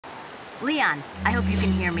Leon, I hope you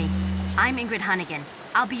can hear me. I'm Ingrid Hunnigan.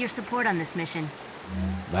 I'll be your support on this mission.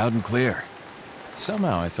 Loud and clear.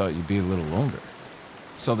 Somehow I thought you'd be a little older.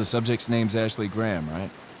 So the subject's name's Ashley Graham, right?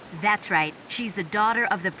 That's right. She's the daughter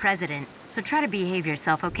of the president. So try to behave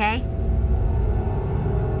yourself, okay?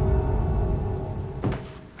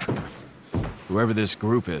 Whoever this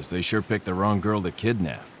group is, they sure picked the wrong girl to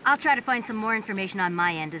kidnap. I'll try to find some more information on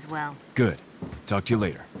my end as well. Good. Talk to you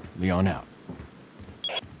later. Leon out.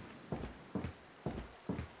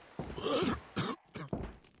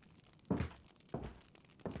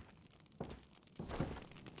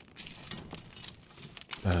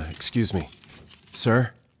 Excuse me.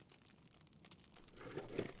 Sir?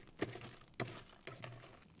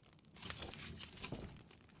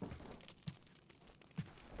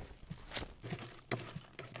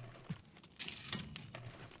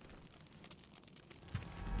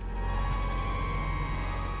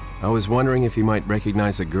 I was wondering if you might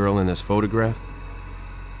recognize the girl in this photograph?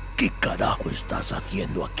 ¿Qué carajo estás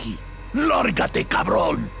haciendo aquí? ¡Lárgate,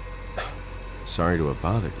 cabrón! Sorry to have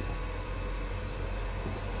bothered you.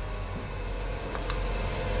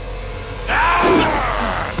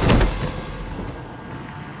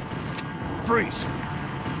 Freeze!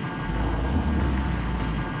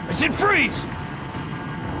 I said freeze!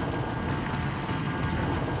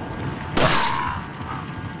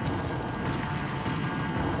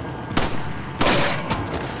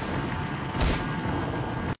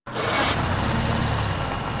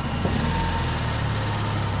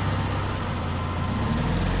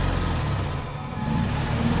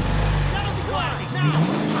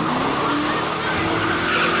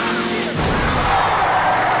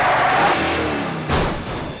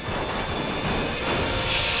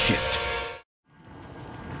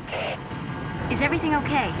 Is everything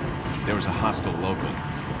okay? There was a hostile local.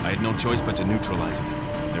 I had no choice but to neutralize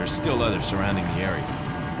it. There are still others surrounding the area.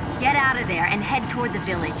 Get out of there and head toward the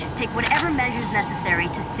village. Take whatever measures necessary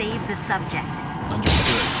to save the subject.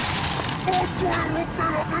 Understood.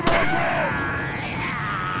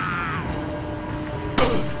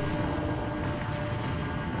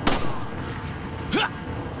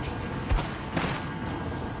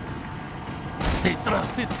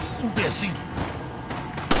 Detrás de ti, imbécil.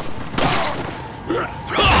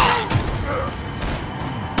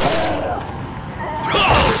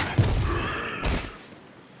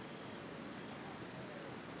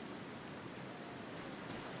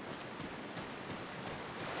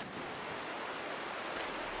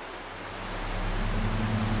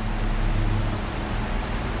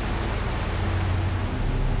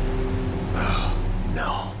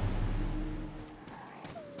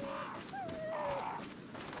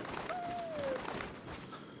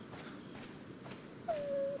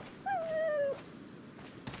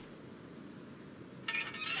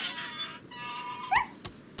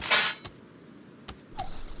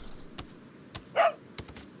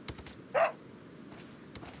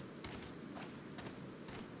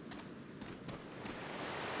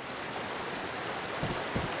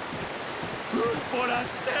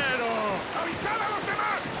 ¡Forastero! ¡Avistad a los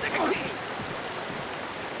demás! ¡Te cogí!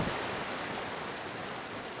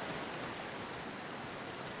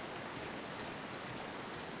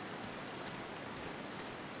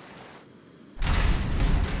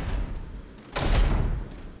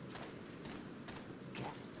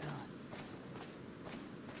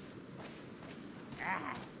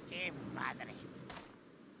 ¡Ah, qué madre!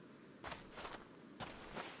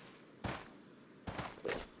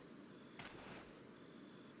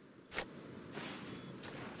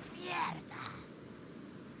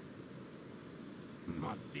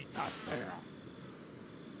 ¡Maldita sea!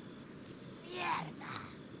 ¡Mierda!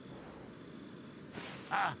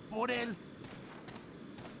 ¡Ah, por él!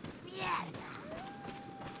 ¡Mierda!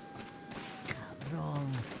 ¡Cabrón!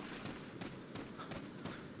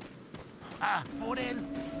 ¡Ah, por él!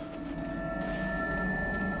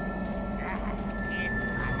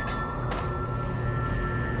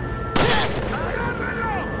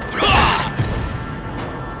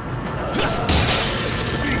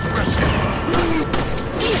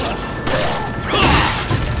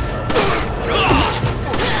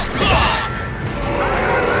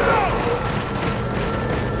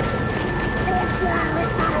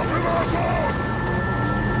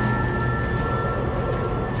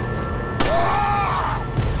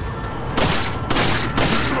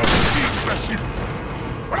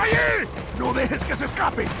 ¡No dejes que se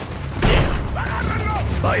escape!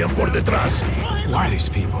 ¡Vayan por detrás! Who are these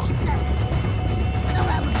people?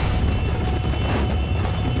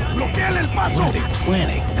 ¡Bloqueale el paso! What are they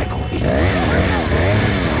planning?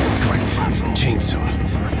 Chainsaw.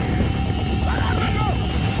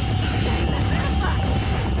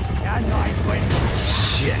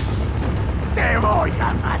 voy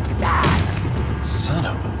a matar. Son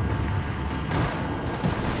of a...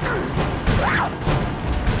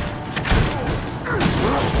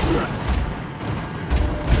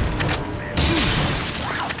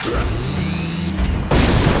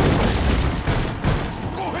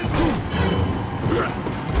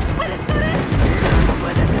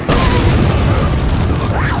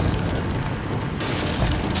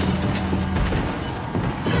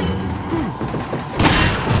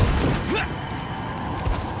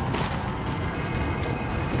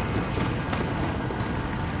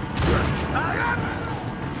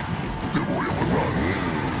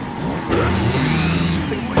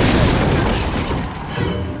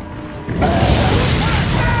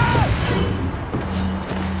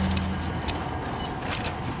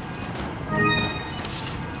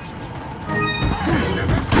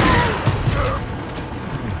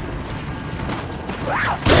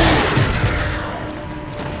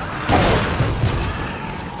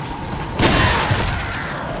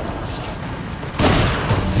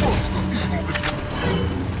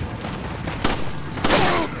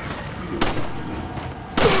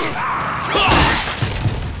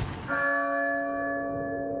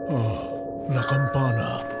 La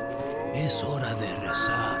campana. Es hora de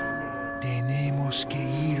rezar. Tenemos que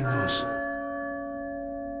irnos.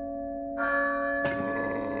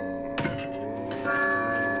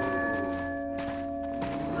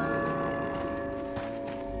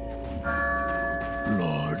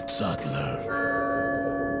 Lord Sattler.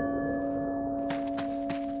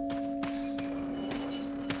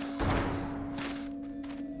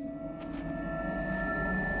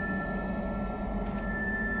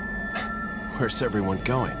 Where's everyone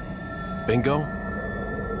going? Bingo?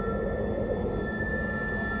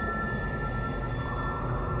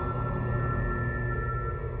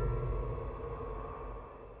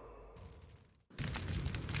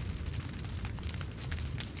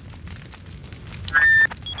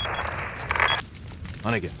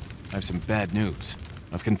 Hunnigan, I have some bad news.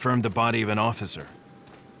 I've confirmed the body of an officer.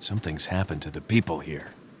 Something's happened to the people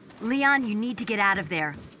here. Leon, you need to get out of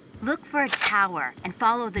there. Look for a tower and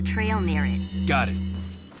follow the trail near it. Got it.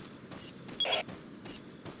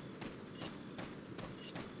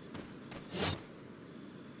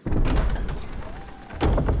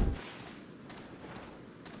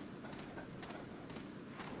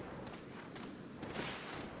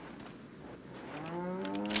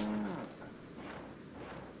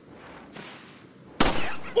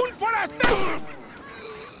 ¡Un forastero!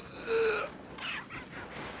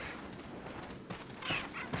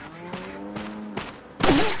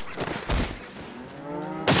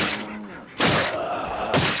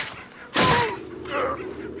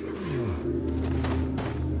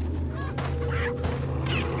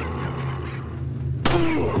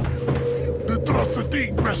 ¡Detrás de ti,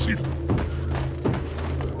 imbécil!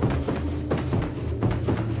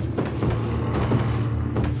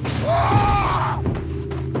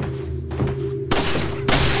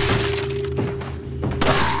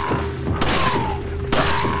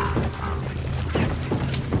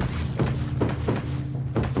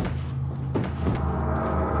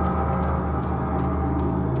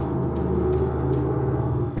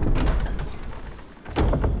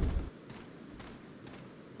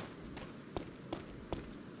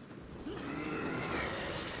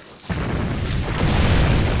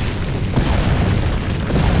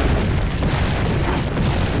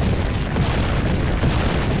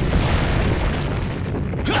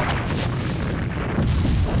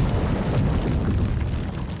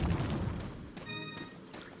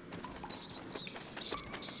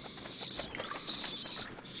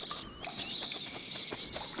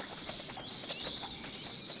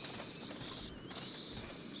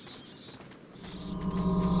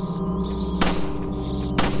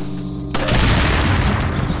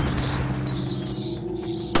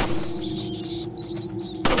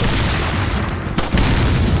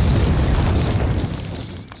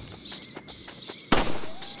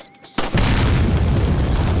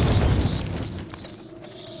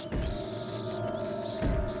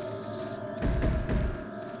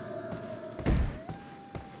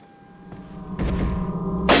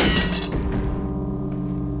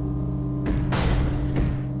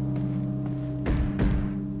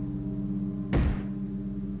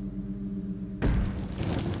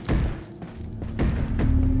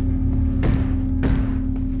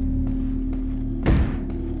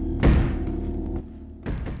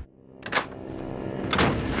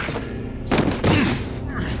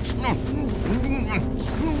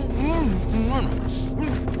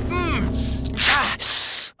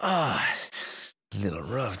 Little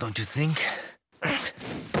rough, don't you think?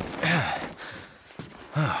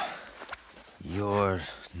 You're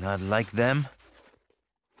not like them?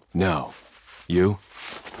 No. You?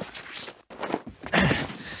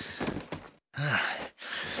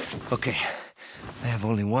 Okay, I have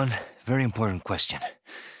only one very important question.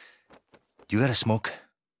 You got a smoke?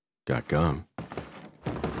 Got gum.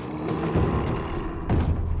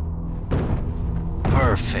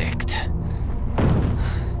 Perfect.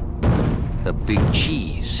 The big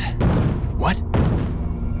cheese. What?